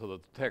 so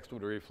that the text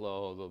would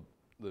reflow,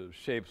 the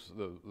shapes,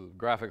 the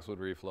graphics would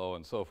reflow,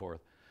 and so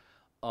forth.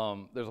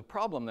 There's a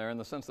problem there in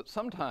the sense that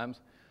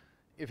sometimes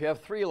if you have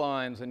 3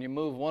 lines and you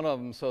move one of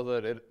them so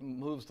that it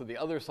moves to the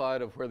other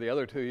side of where the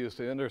other 2 used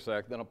to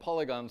intersect, then a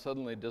polygon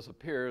suddenly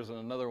disappears and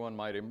another one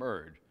might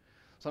emerge.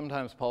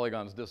 Sometimes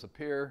polygons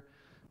disappear.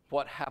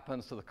 What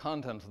happens to the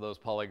contents of those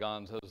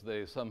polygons as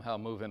they somehow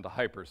move into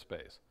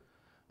hyperspace?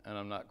 And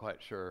I'm not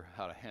quite sure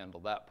how to handle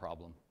that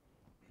problem.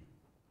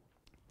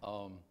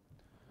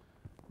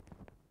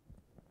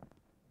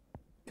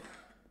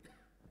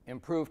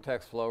 Improved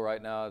text flow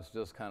right now, it's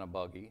just kind of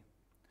buggy.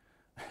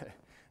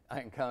 I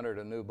encountered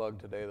a new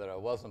bug today that I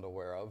wasn't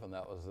aware of, and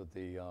that was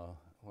that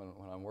when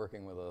I'm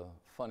working with a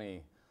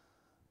funny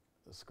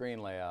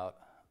screen layout,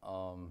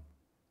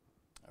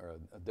 or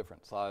a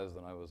different size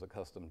than I was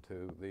accustomed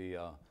to,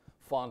 the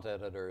font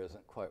editor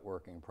isn't quite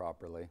working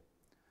properly.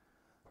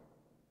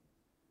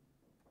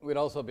 We'd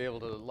also be able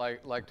to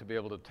like to be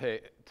able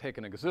to take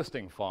an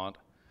existing font,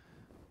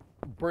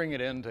 bring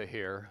it into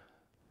here,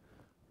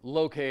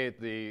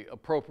 locate the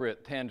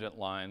appropriate tangent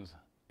lines,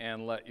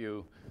 and let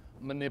you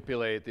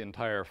manipulate the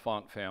entire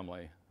font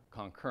family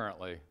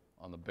concurrently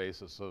on the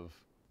basis of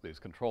these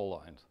control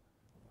lines.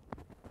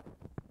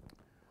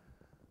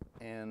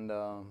 And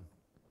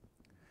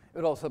it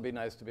would also be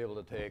nice to be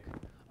able to take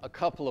a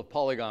couple of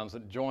polygons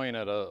that join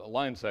at a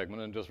line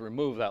segment and just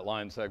remove that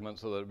line segment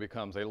so that it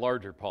becomes a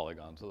larger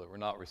polygon, so that we're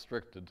not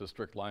restricted to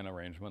strict line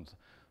arrangements,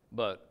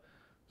 but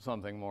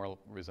something more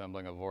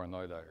resembling a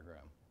Voronoi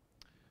diagram.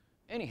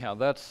 Anyhow,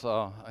 that's,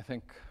 I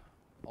think,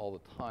 all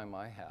the time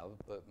I have,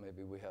 but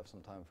maybe we have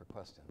some time for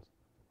questions.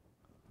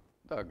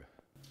 Doug.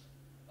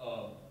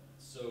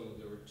 So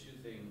there were 2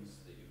 things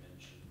that you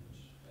mentioned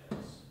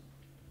as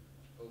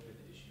open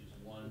issues.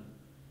 One,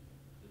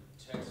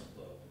 the text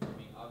flow. I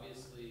mean,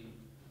 obviously,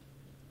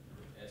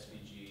 the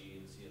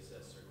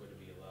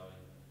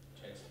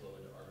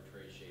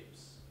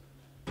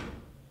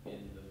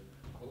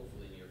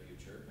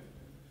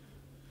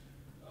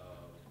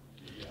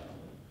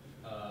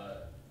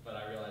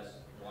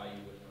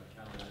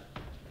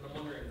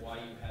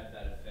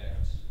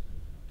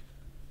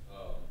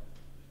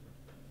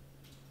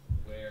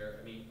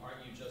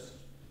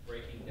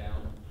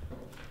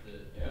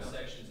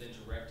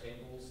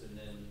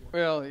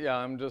Well, yeah,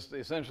 I'm just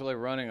essentially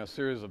running a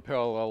series of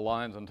parallel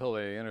lines until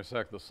they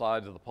intersect the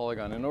sides of the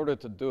polygon. In order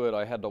to do it,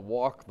 I had to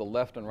walk the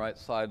left and right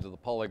sides of the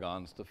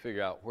polygons to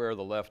figure out where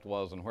the left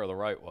was and where the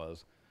right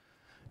was,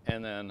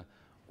 and then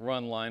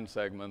run line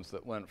segments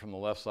that went from the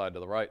left side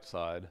to the right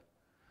side.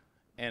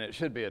 And it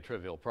should be a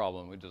trivial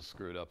problem. We just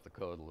screwed up the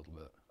code a little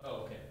bit.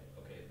 Oh, okay,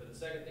 okay. But the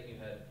second thing you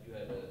had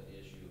the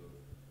issue of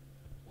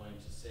wanting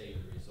to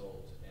save the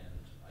result, and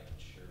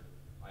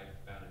I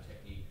found a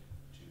technique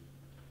to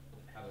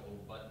have a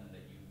little button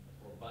that you,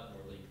 or button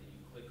or link that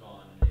you click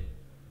on, and it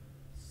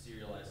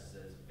serializes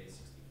as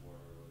base64.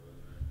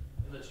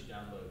 It lets you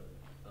download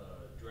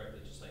directly,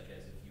 just like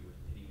as if you were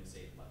hitting a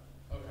save button.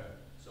 Okay.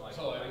 So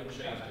I would can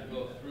show you have how to to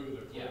go do that. through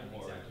the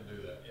clipboard exactly. to do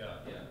that.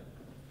 Yeah. Yeah.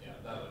 Yeah,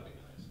 that would be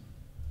nice.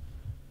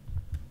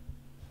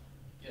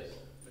 Yes.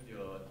 With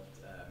your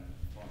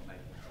font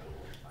making tool,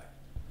 like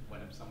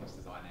when someone's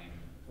designing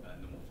a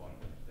normal font,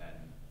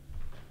 then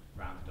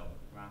rounded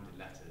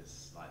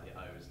letters like the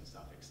O's and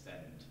stuff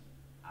extend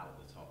out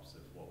the tops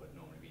of what would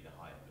normally be the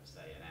height of,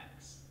 say, an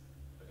X,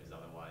 because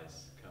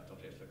otherwise curved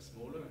objects look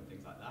smaller and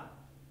things like that.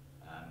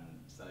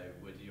 So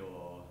would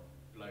your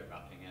bloat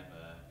wrapping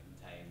ever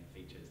contain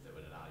features that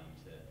would allow you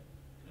to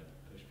kind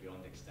of push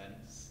beyond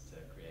extents to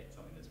create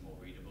something that's more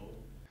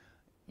readable?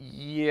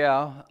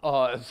 Yeah,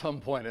 at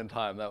some point in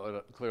time, that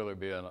would clearly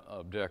be an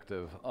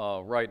objective.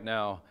 Right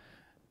now,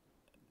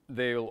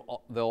 they'll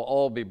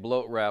all be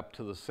bloat wrapped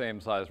to the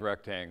same size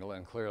rectangle,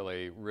 and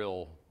clearly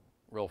real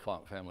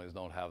font families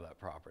don't have that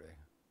property.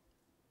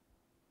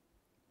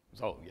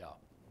 So yeah,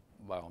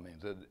 by all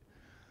means,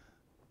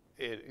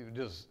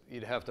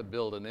 you'd have to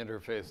build an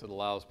interface that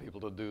allows people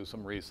to do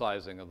some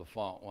resizing of the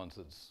font once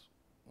it's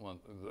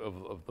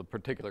of the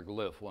particular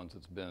glyph once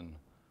it's been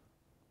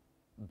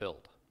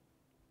built.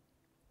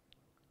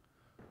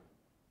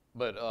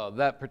 But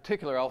that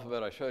particular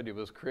alphabet I showed you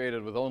was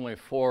created with only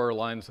 4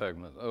 line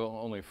segments,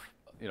 a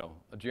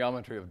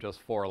geometry of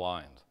just 4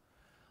 lines.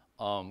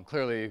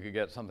 Clearly, you could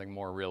get something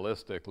more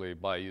realistically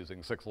by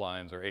using 6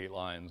 lines or 8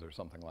 lines or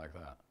something like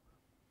that.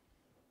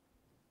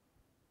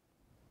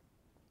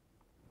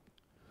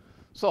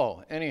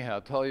 So anyhow,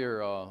 tell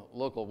your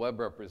local web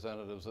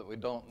representatives that we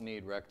don't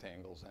need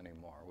rectangles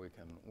anymore. We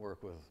can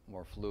work with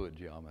more fluid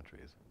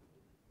geometries.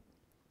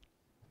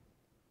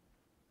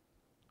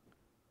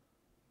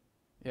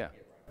 Yeah.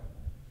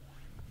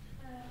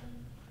 I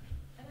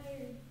know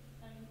you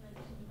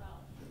mentioned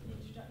about the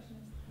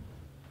introduction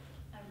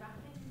of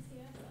wrapping in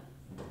CSS.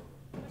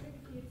 I wonder if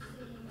you've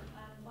seen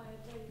by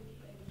Adobe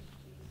they've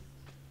introduced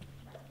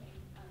wrapping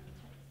and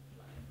text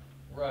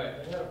flow.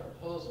 Right. They had a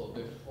proposal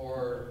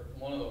before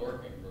one of the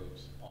working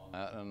groups on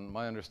that, and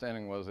my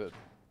understanding was it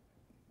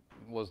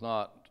was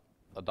not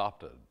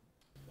adopted.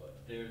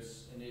 But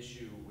there's an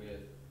issue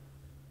with,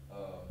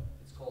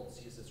 it's called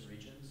CSS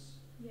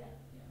regions. Yeah.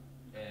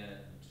 And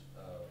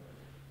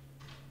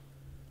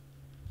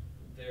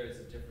there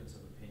is a difference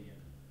of opinion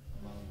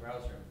among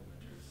browser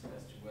implementers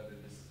as to whether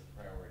this is a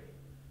priority.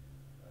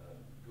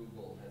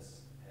 Google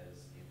has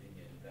the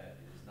opinion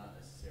that it is not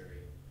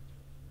necessary,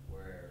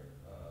 where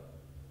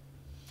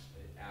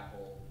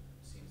Apple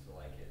seems to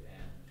like it,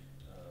 and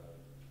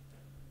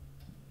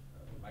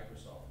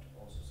Microsoft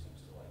also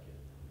seems to like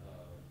it.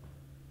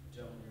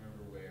 Don't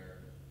remember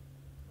where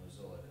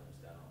Mozilla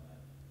comes down on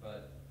that.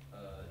 But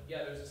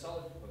yeah, there's a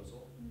solid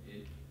proposal.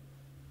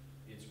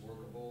 It's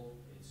workable.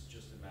 It's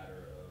just a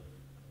matter of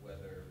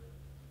whether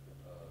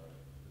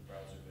the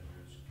browser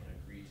vendors can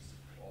agree to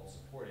all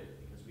support it,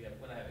 because we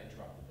want to have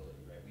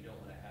interoperability, right? We don't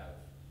want to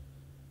have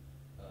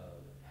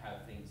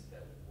things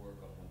that work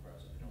on one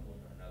browser that don't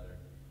work on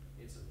another.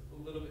 It's a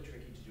little bit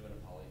tricky to do in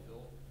a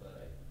polyfill,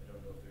 but I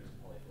don't know if there's a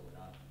polyfill or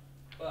not.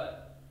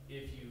 But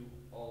if you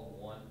all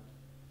want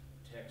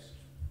text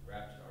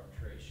wrapped in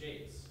arbitrary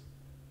shapes,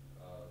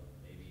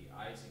 maybe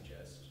I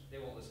suggest, they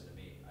won't listen to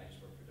me, I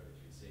just work for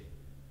W3C,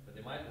 but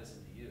they might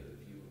listen to you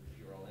if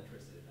you're all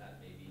interested in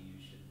that. Maybe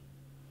you should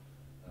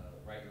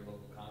write your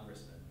local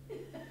congressman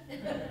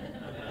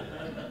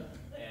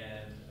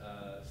and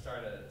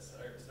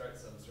start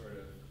some sort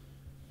of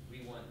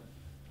we want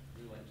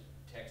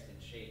text in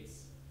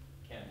shapes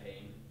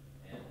campaign,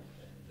 and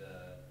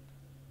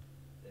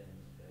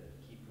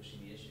keep pushing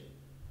the issue.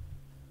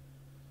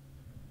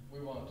 We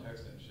want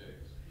text in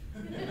shapes.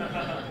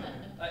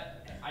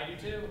 I do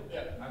too.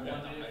 Yeah. I've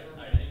wanted it for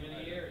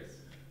many years.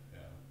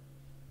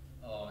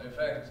 Yeah. In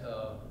fact,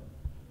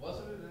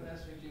 wasn't it in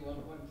SVG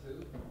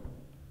 1.2?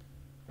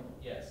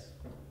 Yes,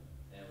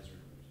 and it was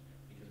removed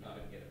because we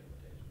couldn't get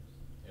implementations.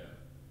 Yeah.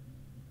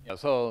 Yeah.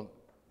 So,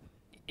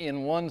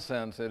 in one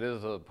sense, it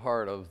is a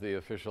part of the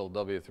official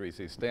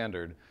W3C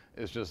standard.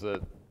 It's just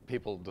that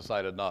people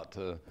decided not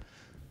to.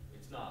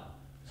 It's not.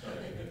 So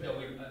no,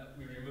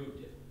 we removed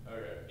it.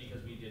 Okay.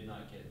 Because we did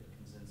not get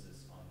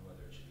consensus on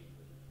whether it should be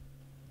included.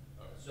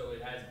 Okay. So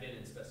it has been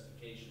in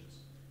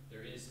specifications.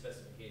 There is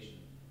specification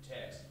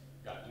text.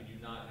 Gotcha. We do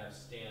not have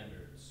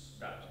standards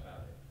about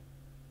it.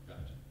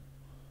 Gotcha.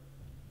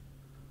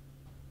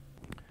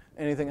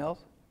 Anything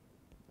else?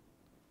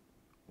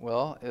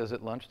 Well, is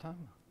it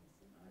lunchtime?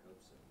 I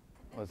hope so.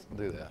 Let's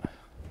do that.